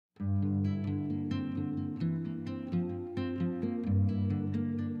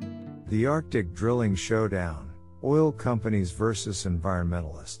The Arctic Drilling Showdown, Oil Companies versus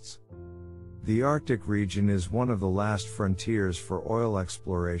Environmentalists. The Arctic region is one of the last frontiers for oil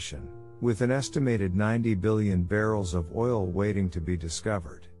exploration, with an estimated 90 billion barrels of oil waiting to be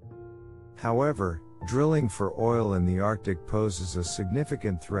discovered. However, drilling for oil in the Arctic poses a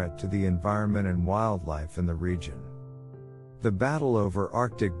significant threat to the environment and wildlife in the region. The battle over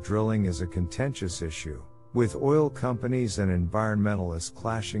Arctic drilling is a contentious issue, with oil companies and environmentalists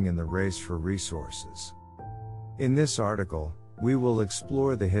clashing in the race for resources. In this article, we will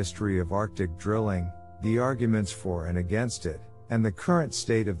explore the history of Arctic drilling, the arguments for and against it, and the current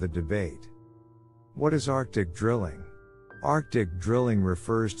state of the debate. What is Arctic drilling? Arctic drilling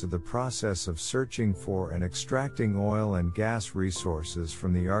refers to the process of searching for and extracting oil and gas resources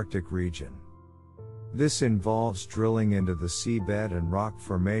from the Arctic region. This involves drilling into the seabed and rock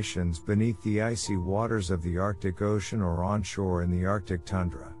formations beneath the icy waters of the Arctic Ocean or onshore in the Arctic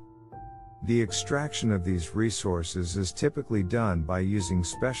tundra. The extraction of these resources is typically done by using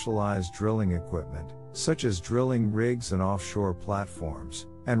specialized drilling equipment, such as drilling rigs and offshore platforms,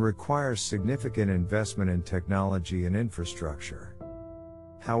 and requires significant investment in technology and infrastructure.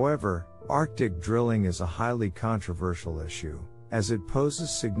 However, Arctic drilling is a highly controversial issue, as it poses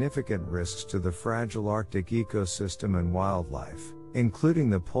significant risks to the fragile Arctic ecosystem and wildlife, including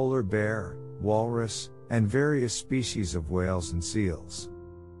the polar bear, walrus, and various species of whales and seals.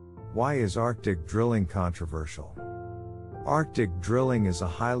 Why is Arctic drilling controversial? Arctic drilling is a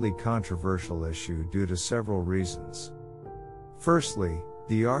highly controversial issue due to several reasons. Firstly,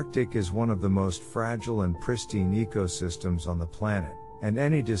 the Arctic is one of the most fragile and pristine ecosystems on the planet, and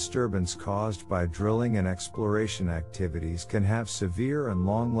any disturbance caused by drilling and exploration activities can have severe and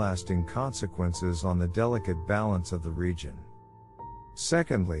long-lasting consequences on the delicate balance of the region.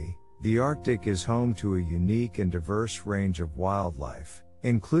 Secondly, the Arctic is home to a unique and diverse range of wildlife,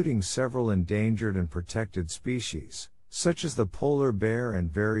 including several endangered and protected species, such as the polar bear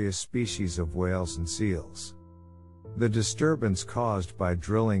and various species of whales and seals. The disturbance caused by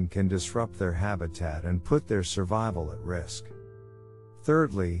drilling can disrupt their habitat and put their survival at risk.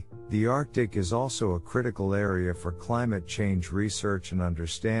 Thirdly, the Arctic is also a critical area for climate change research and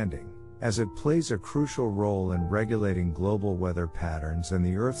understanding, as it plays a crucial role in regulating global weather patterns and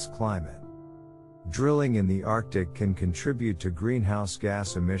the Earth's climate. Drilling in the Arctic can contribute to greenhouse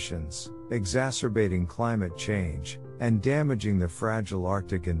gas emissions, exacerbating climate change, and damaging the fragile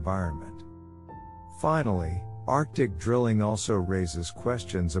Arctic environment. Finally, Arctic drilling also raises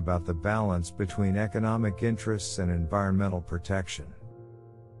questions about the balance between economic interests and environmental protection.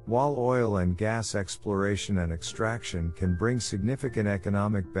 While oil and gas exploration and extraction can bring significant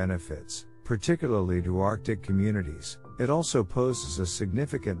economic benefits, particularly to Arctic communities, it also poses a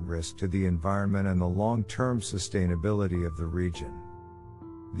significant risk to the environment and the long-term sustainability of the region.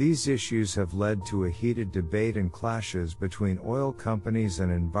 These issues have led to a heated debate and clashes between oil companies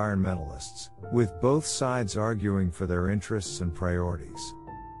and environmentalists, with both sides arguing for their interests and priorities.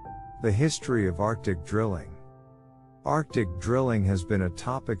 The history of Arctic drilling. Arctic drilling has been a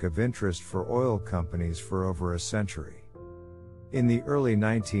topic of interest for oil companies for over a century. In the early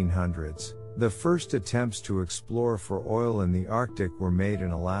 1900s, the first attempts to explore for oil in the Arctic were made in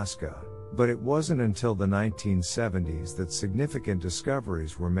Alaska, but it wasn't until the 1970s that significant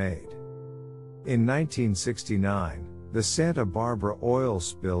discoveries were made. In 1969, the Santa Barbara oil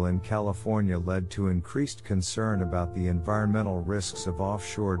spill in California led to increased concern about the environmental risks of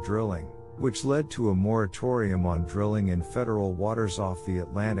offshore drilling, which led to a moratorium on drilling in federal waters off the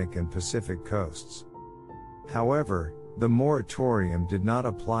Atlantic and Pacific coasts. However, the moratorium did not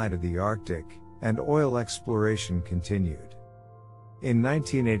apply to the Arctic, and oil exploration continued. In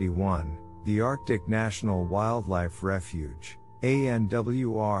 1981, the Arctic National Wildlife Refuge,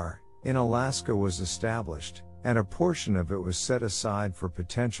 ANWR, in Alaska was established, and a portion of it was set aside for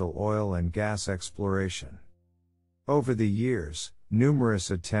potential oil and gas exploration. Over the years,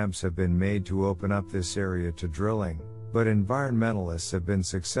 numerous attempts have been made to open up this area to drilling, but environmentalists have been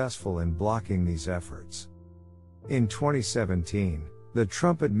successful in blocking these efforts. In 2017, the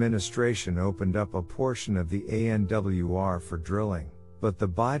Trump administration opened up a portion of the ANWR for drilling, but the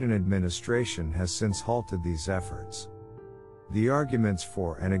Biden administration has since halted these efforts. The arguments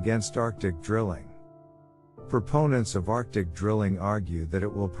for and against Arctic drilling. Proponents of Arctic drilling argue that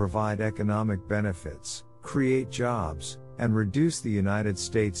it will provide economic benefits, create jobs, and reduce the United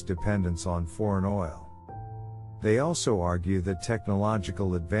States' dependence on foreign oil. They also argue that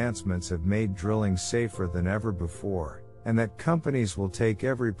technological advancements have made drilling safer than ever before, and that companies will take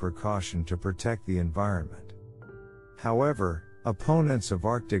every precaution to protect the environment. However, opponents of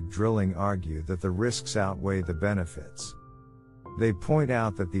Arctic drilling argue that the risks outweigh the benefits. They point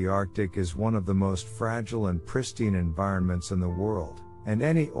out that the Arctic is one of the most fragile and pristine environments in the world, and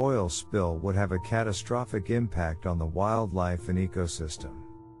any oil spill would have a catastrophic impact on the wildlife and ecosystem.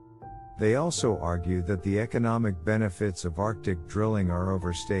 They also argue that the economic benefits of Arctic drilling are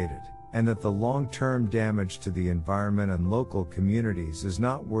overstated, and that the long-term damage to the environment and local communities is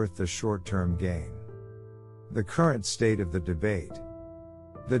not worth the short-term gain. The current state of the debate.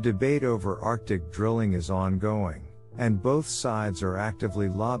 The debate over Arctic drilling is ongoing, and both sides are actively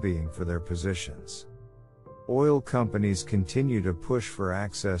lobbying for their positions. Oil companies continue to push for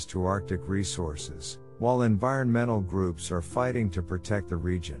access to Arctic resources, while environmental groups are fighting to protect the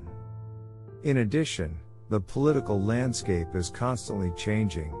region. In addition, the political landscape is constantly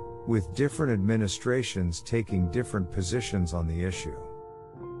changing, with different administrations taking different positions on the issue.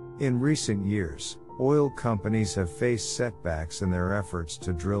 In recent years, oil companies have faced setbacks in their efforts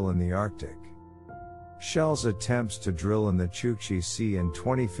to drill in the Arctic. Shell's attempts to drill in the Chukchi Sea in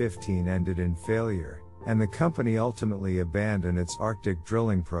 2015 ended in failure, and the company ultimately abandoned its Arctic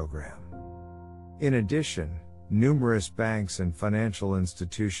drilling program. In addition, numerous banks and financial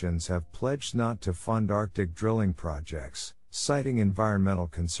institutions have pledged not to fund Arctic drilling projects, citing environmental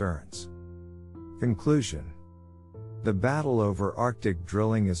concerns. Conclusion. The battle over Arctic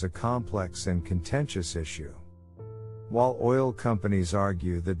drilling is a complex and contentious issue. While oil companies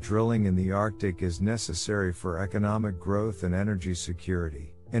argue that drilling in the Arctic is necessary for economic growth and energy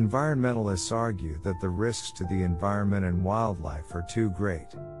security, environmentalists argue that the risks to the environment and wildlife are too great.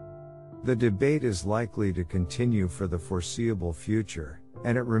 The debate is likely to continue for the foreseeable future,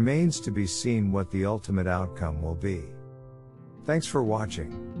 and it remains to be seen what the ultimate outcome will be. Thanks for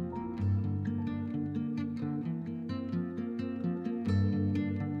watching.